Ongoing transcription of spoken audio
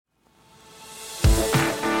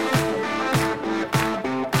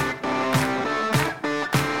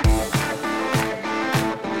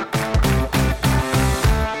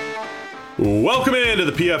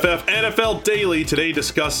into the PFF NFL Daily. Today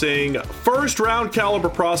discussing first-round caliber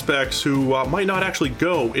prospects who might not actually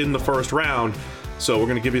go in the first round. So we're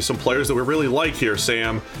going to give you some players that we really like here,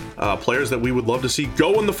 Sam. Players that we would love to see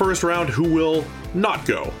go in the first round who will not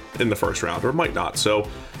go in the first round or might not. So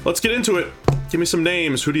let's get into it. Give me some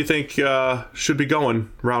names. Who do you think should be going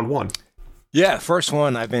round one? Yeah, first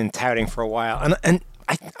one I've been touting for a while. And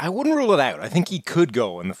I wouldn't rule it out. I think he could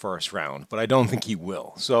go in the first round, but I don't think he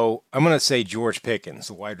will. So I'm going to say George Pickens,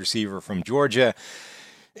 the wide receiver from Georgia.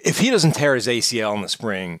 If he doesn't tear his ACL in the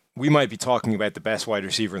spring, we might be talking about the best wide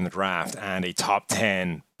receiver in the draft and a top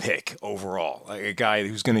 10 pick overall. Like a guy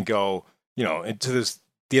who's going to go, into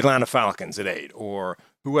the Atlanta Falcons at 8 or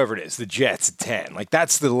whoever it is, the Jets at 10. Like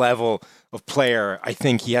that's the level of player I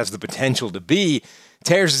think he has the potential to be.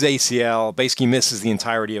 Tears his ACL, basically misses the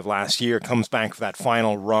entirety of last year, comes back for that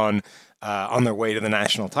final run on their way to the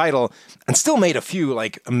national title, and still made a few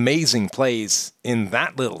amazing plays in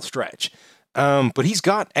that little stretch. But he's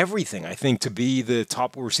got everything, I think, to be the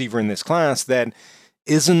top receiver in this class that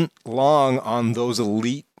isn't long on those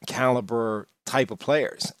elite caliber type of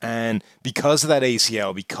players. And because of that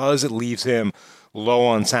ACL, because it leaves him low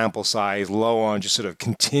on sample size, low on just sort of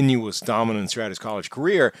continuous dominance throughout his college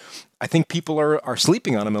career, I think people are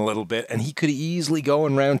sleeping on him a little bit, and he could easily go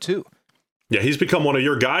in round 2. Yeah, he's become one of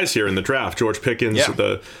your guys here in the draft, George Pickens,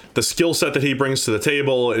 the skill set that he brings to the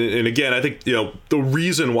table. And again, I think, the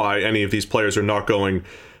reason why any of these players are not going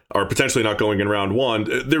or potentially not going in round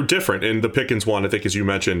 1, they're different. And the Pickens one, I think, as you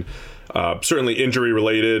mentioned, certainly injury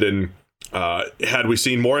related. And had we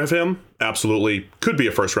seen more of him, absolutely could be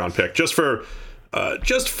a first round pick. Just for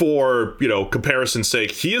comparison's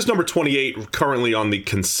sake, he is number 28 currently on the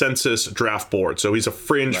consensus draft board. So he's a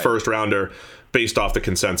fringe first rounder based off the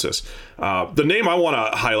consensus. The name I want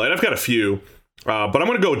to highlight, I've got a few, but I'm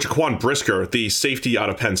going to go with Jaquan Brisker, the safety out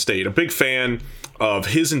of Penn State. A big fan of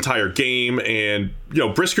his entire game. And,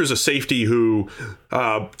 Brisker's a safety who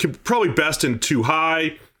can probably best in too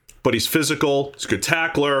high, but he's physical. He's a good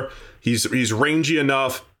tackler. He's rangy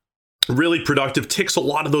enough, really productive, ticks a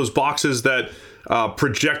lot of those boxes that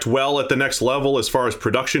project well at the next level as far as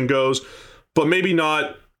production goes, but maybe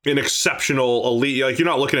not an exceptional elite. Like, you're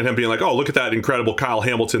not looking at him being like, oh, look at that incredible Kyle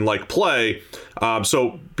Hamilton-like play.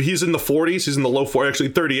 So he's in the 40s. He's in the low 40s, actually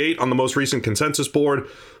 38 on the most recent consensus board.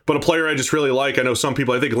 But a player I just really like. I know some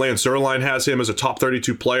people, I think Lance Zierlein has him as a top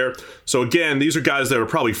 32 player. So again, these are guys that are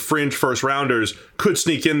probably fringe first rounders, could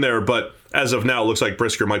sneak in there. But as of now, it looks like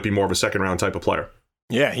Brisker might be more of a second round type of player.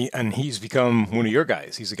 Yeah, he's become one of your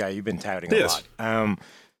guys. He's a guy you've been touting a lot.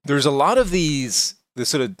 There's a lot of these,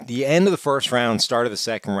 the end of the first round, start of the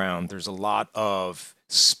second round, there's a lot of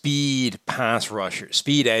speed pass rushers,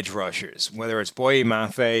 speed edge rushers, whether it's Boye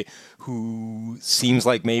Mafe, who seems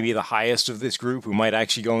like maybe the highest of this group, who might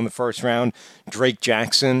actually go in the first round. Drake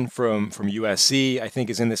Jackson from USC, I think,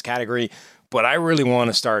 is in this category. But I really want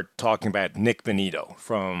to start talking about Nick Bonitto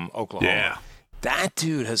from Oklahoma. Yeah. That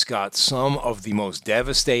dude has got some of the most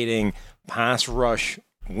devastating pass rush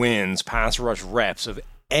wins, pass rush reps of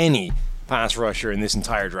any pass rusher in this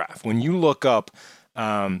entire draft. When you look up,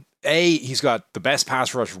 he's got the best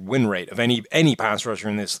pass rush win rate of any pass rusher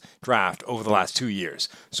in this draft over the last 2 years.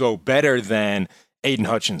 So better than Aiden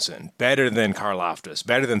Hutchinson, better than Karlaftis,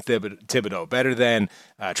 better than Thibodeau, better than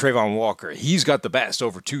Trayvon Walker. He's got the best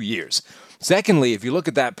over 2 years. Secondly, if you look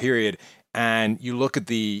at that period, and you look at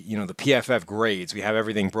the PFF grades, we have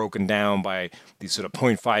everything broken down by these sort of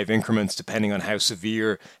 0.5 increments depending on how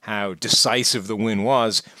severe, how decisive the win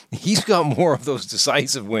was. He's got more of those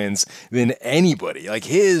decisive wins than anybody. Like,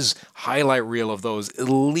 his highlight reel of those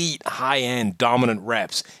elite, high-end, dominant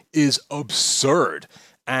reps is absurd.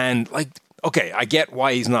 And, okay, I get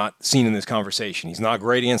why he's not seen in this conversation. He's not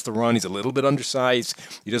great against the run. He's a little bit undersized.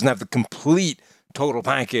 He doesn't have the complete total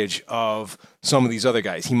package of some of these other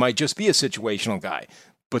guys. He might just be a situational guy,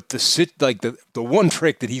 but the one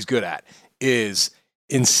trick that he's good at is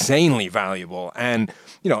insanely valuable. And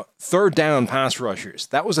third down pass rushers,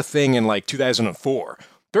 that was a thing in 2004.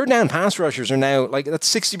 Third down pass rushers are now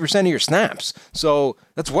that's 60% of your snaps. So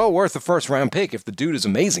that's well worth a first round pick if the dude is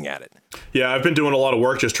amazing at it. Yeah, I've been doing a lot of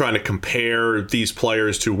work just trying to compare these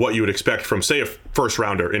players to what you would expect from, say, a first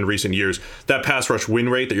rounder in recent years. That pass rush win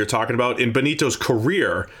rate that you're talking about in Bonitto's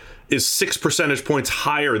career is 6 percentage points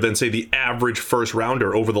higher than, say, the average first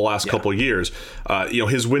rounder over the last couple of years.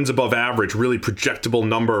 His wins above average, really projectable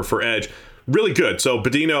number for edge. Really good. So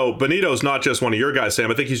Bonitto's not just one of your guys, Sam.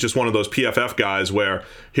 I think he's just one of those PFF guys where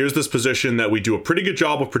here's this position that we do a pretty good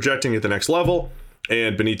job of projecting at the next level.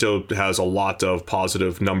 And Benito has a lot of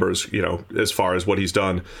positive numbers, as far as what he's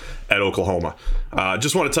done at Oklahoma.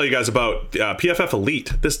 Just want to tell you guys about PFF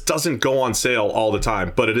Elite. This doesn't go on sale all the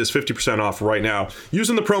time, but it is 50% off right now.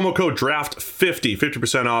 Using the promo code DRAFT50,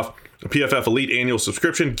 50% off a PFF Elite annual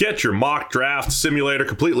subscription. Get your mock draft simulator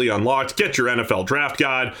completely unlocked. Get your NFL draft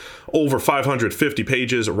guide, over 550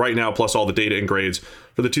 pages right now, plus all the data and grades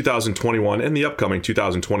for the 2021 and the upcoming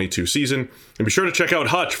 2022 season. And be sure to check out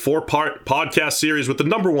Hutch, 4-part podcast series with the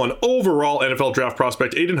 #1 overall NFL draft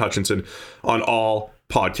prospect, Aiden Hutchinson, on all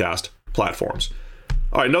podcast platforms.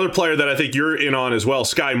 All right, another player that I think you're in on as well,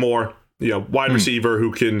 Sky Moore, wide receiver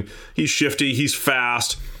he's shifty, he's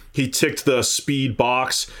fast. He ticked the speed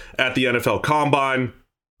box at the NFL Combine.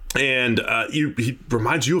 And he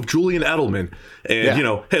reminds you of Julian Edelman. And,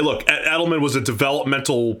 hey, look, Edelman was a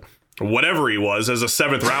developmental whatever he was as a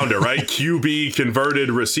 7th rounder, right? QB converted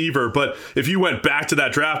receiver. But if you went back to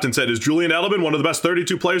that draft and said, is Julian Edelman one of the best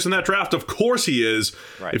 32 players in that draft? Of course he is.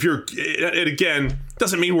 Right. It again,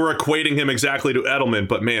 doesn't mean we're equating him exactly to Edelman,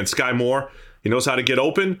 but man, Sky Moore, he knows how to get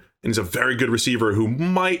open, and he's a very good receiver who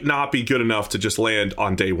might not be good enough to just land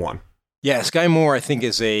on day one. Yeah, Sky Moore, I think,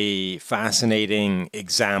 is a fascinating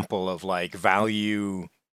example of value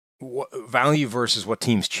versus what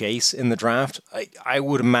teams chase in the draft. I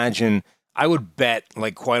would imagine, I would bet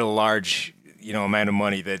quite a large amount of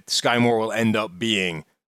money that Sky Moore will end up being,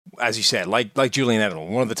 as you said, like Julian Edelman,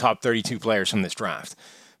 one of the top 32 players from this draft.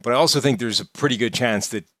 But I also think there's a pretty good chance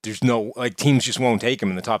that there's no teams just won't take him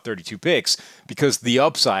in the top 32 picks because the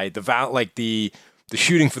upside, the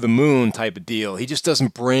shooting for the moon type of deal, he just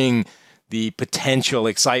doesn't bring the potential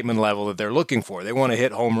excitement level that they're looking for. They want to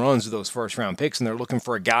hit home runs with those first round picks, and they're looking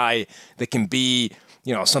for a guy that can be,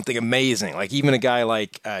 something amazing. Even a guy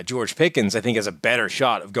like George Pickens, I think, has a better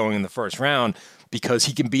shot of going in the first round because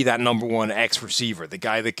he can be that #1 X receiver, the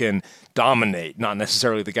guy that can dominate, not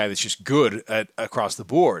necessarily the guy that's just good across the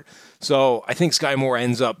board. So I think Sky Moore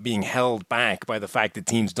ends up being held back by the fact that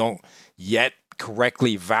teams don't yet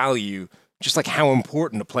correctly value just how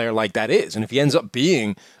important a player like that is. And if he ends up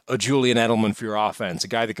being a Julian Edelman for your offense, a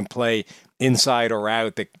guy that can play inside or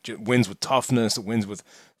out, that wins with toughness, that wins with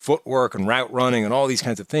footwork and route running and all these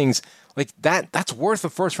kinds of things, that's worth a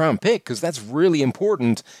first round pick because that's really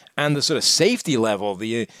important. And the sort of safety level,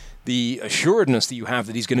 the assuredness that you have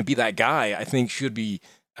that he's going to be that guy, I think should be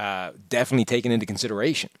definitely taken into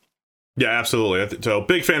consideration. Yeah, absolutely. So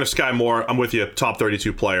big fan of Sky Moore. I'm with you, top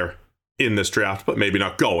 32 player in this draft, but maybe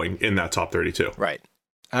not going in that top 32. Right.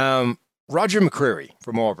 Roger McCreary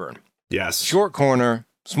from Auburn. Yes. Short corner,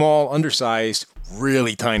 small, undersized,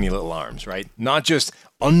 really tiny little arms, right? Not just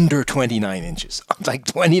under 29 inches.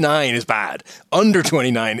 29 is bad. Under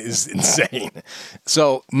 29 is insane.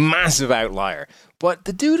 So massive outlier. But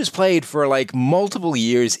the dude has played for multiple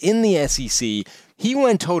years in the SEC. He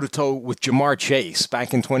went toe-to-toe with Ja'Marr Chase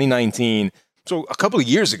back in 2019. So a couple of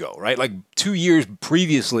years ago, right? 2 years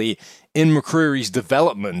previously in McCreary's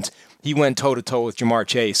development, he went toe-to-toe with Ja'Marr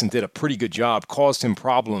Chase and did a pretty good job, caused him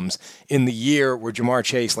problems in the year where Ja'Marr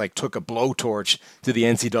Chase took a blowtorch to the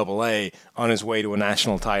NCAA on his way to a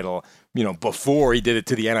national title, before he did it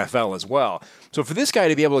to the NFL as well. So for this guy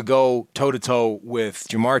to be able to go toe-to-toe with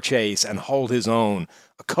Ja'Marr Chase and hold his own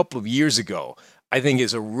a couple of years ago, I think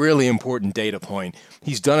is a really important data point.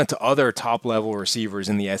 He's done it to other top-level receivers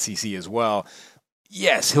in the SEC as well.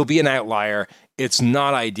 Yes, he'll be an outlier. It's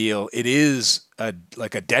not ideal. It is a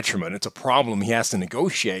detriment. It's a problem he has to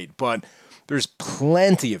negotiate, but there's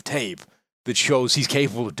plenty of tape that shows he's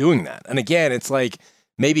capable of doing that. And again, it's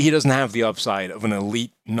maybe he doesn't have the upside of an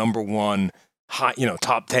elite #1 high,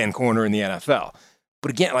 top 10 corner in the NFL.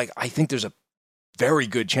 But again, I think there's a very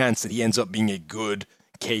good chance that he ends up being a good,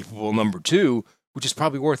 capable #2, which is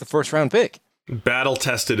probably worth a first-round pick.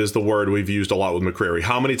 Battle-tested is the word we've used a lot with McCreary.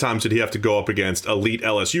 How many times did he have to go up against elite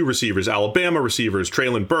LSU receivers, Alabama receivers,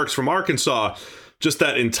 Traylon Burks from Arkansas, just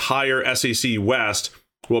that entire SEC West,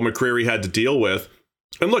 what McCreary had to deal with.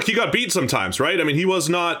 And look, he got beat sometimes, right? I mean, he was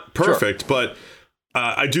not perfect, sure, but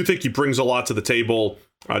I do think he brings a lot to the table.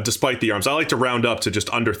 Despite the arms, I like to round up to just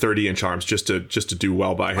under 30-inch arms just to do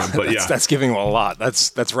well by him. But that's giving him a lot.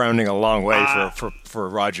 That's rounding a long way for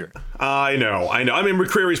Roger. I know. I mean,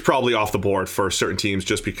 McCreary's probably off the board for certain teams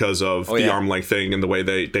just because of the arm length thing and the way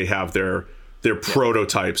they have their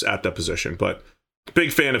prototypes at that position. But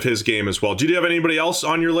big fan of his game as well. Do you have anybody else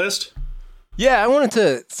on your list? Yeah, I wanted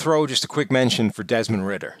to throw just a quick mention for Desmond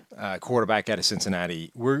Ridder, quarterback out of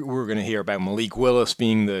Cincinnati. We're going to hear about Malik Willis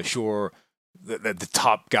being the sure the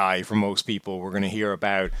top guy for most people. We're going to hear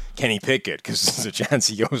about Kenny Pickett because there's a chance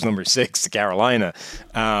he goes number 6 to Carolina.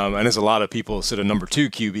 And there's a lot of people sort of number 2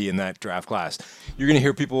 QB in that draft class. You're going to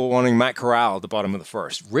hear people wanting Matt Corral at the bottom of the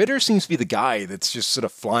first. Ridder seems to be the guy that's just sort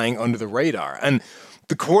of flying under the radar. And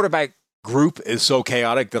the quarterback group is so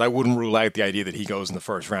chaotic that I wouldn't rule out the idea that he goes in the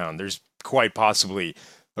first round. There's quite possibly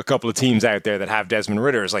a couple of teams out there that have Desmond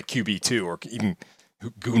Ridder as like QB2 or even,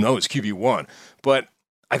 who knows, QB1. But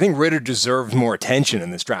I think Ridder deserves more attention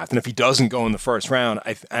in this draft. And if he doesn't go in the first round,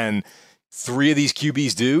 and 3 of these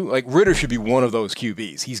QBs do, like Ridder should be one of those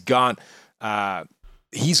QBs. He's got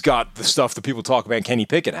the stuff that people talk about Kenny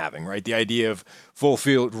Pickett having, right? The idea of full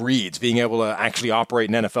field reads, being able to actually operate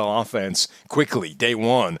an NFL offense quickly, day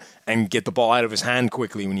one, and get the ball out of his hand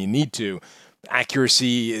quickly when you need to.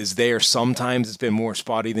 Accuracy is there. Sometimes it's been more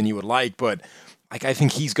spotty than you would like, but like I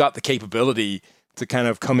think he's got the capability to kind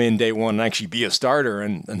of come in day one and actually be a starter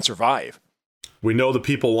and survive. We know the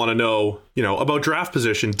people want to know, about draft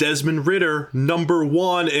position. Desmond Ridder, number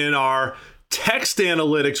 1 in our text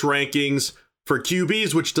analytics rankings for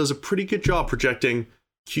QBs, which does a pretty good job projecting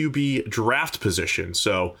QB draft position.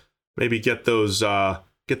 So maybe get those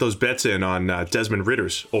bets in on Desmond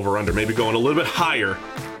Ridder's over-under, maybe going a little bit higher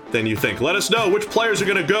than you think. Let us know which players are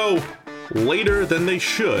going to go later than they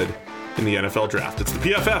should in the NFL draft. It's the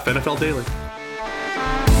PFF NFL Daily.